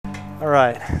All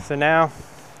right, so now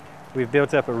we've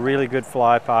built up a really good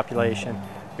fly population.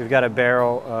 We've got a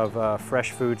barrel of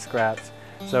fresh food scraps.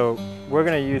 So we're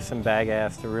gonna use some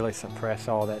bagasse to really suppress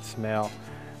all that smell.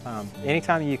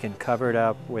 Anytime you can cover it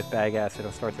up with bagasse,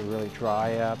 it'll start to really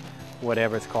dry up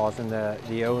whatever's causing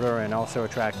the odor and also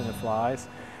attracting the flies.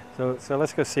 So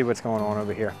let's go see what's going on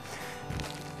over here.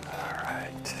 All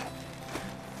right.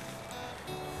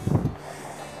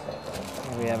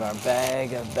 We have our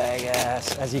bag of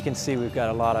bagasse. As you can see, we've got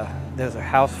a lot of, those are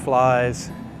house flies,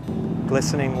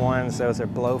 glistening ones, those are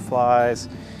blowflies.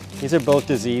 These are both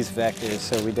disease vectors,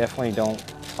 so we definitely don't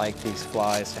like these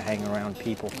flies to hang around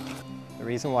people. The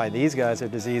reason why these guys are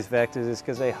disease vectors is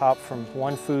because they hop from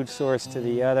one food source to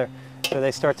the other, so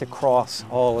they start to cross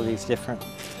all of these different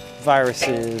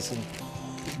viruses and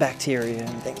bacteria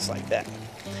and things like that.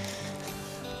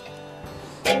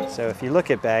 So if you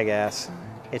look at bagasse,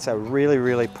 it's a really,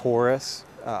 really porous,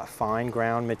 fine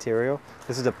ground material.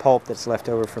 This is the pulp that's left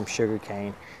over from sugar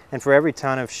cane. And for every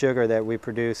ton of sugar that we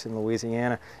produce in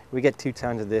Louisiana, we get 2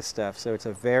 tons of this stuff. So it's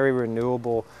a very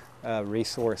renewable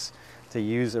resource to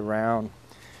use around,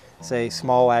 say,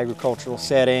 small agricultural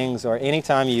settings, or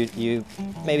anytime you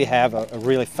maybe have a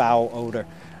really foul odor,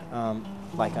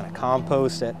 like on a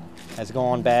compost that has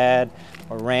gone bad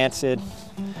or rancid.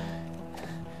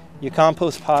 Your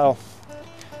compost pile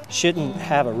shouldn't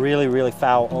have a really, really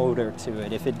foul odor to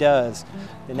it. If it does,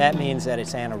 then that means that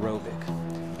it's anaerobic.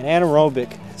 And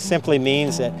anaerobic simply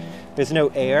means that there's no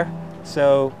air,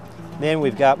 so then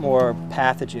we've got more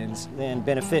pathogens than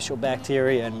beneficial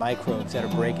bacteria and microbes that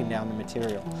are breaking down the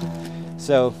material.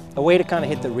 So a way to kind of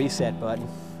hit the reset button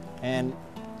and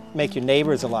make your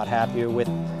neighbors a lot happier with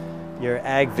your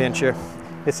ag venture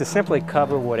is to simply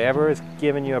cover whatever is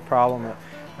giving you a problem,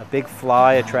 a big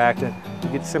fly attractant. You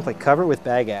can simply cover it with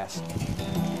bagasse.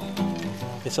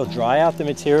 This will dry out the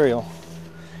material,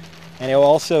 and it will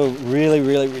also really,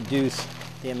 really reduce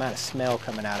the amount of smell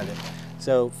coming out of it.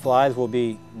 So flies will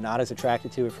be not as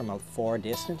attracted to it from a far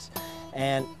distance,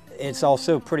 and it's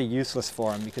also pretty useless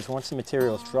for them because once the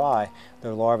material is dry,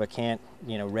 their larvae can't,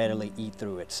 readily eat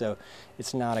through it. So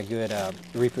it's not a good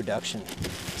reproduction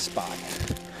spot.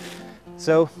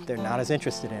 So they're not as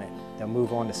interested in it. They'll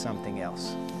move on to something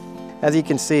else. As you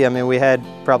can see, we had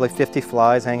probably 50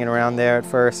 flies hanging around there at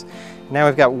first. Now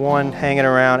we've got one hanging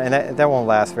around, and that won't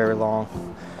last very long.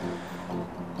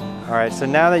 All right, so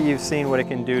now that you've seen what it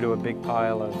can do to a big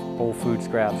pile of whole food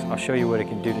scraps, I'll show you what it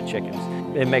can do to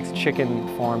chickens. It makes chicken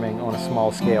farming on a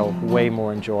small scale way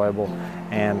more enjoyable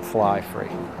and fly-free.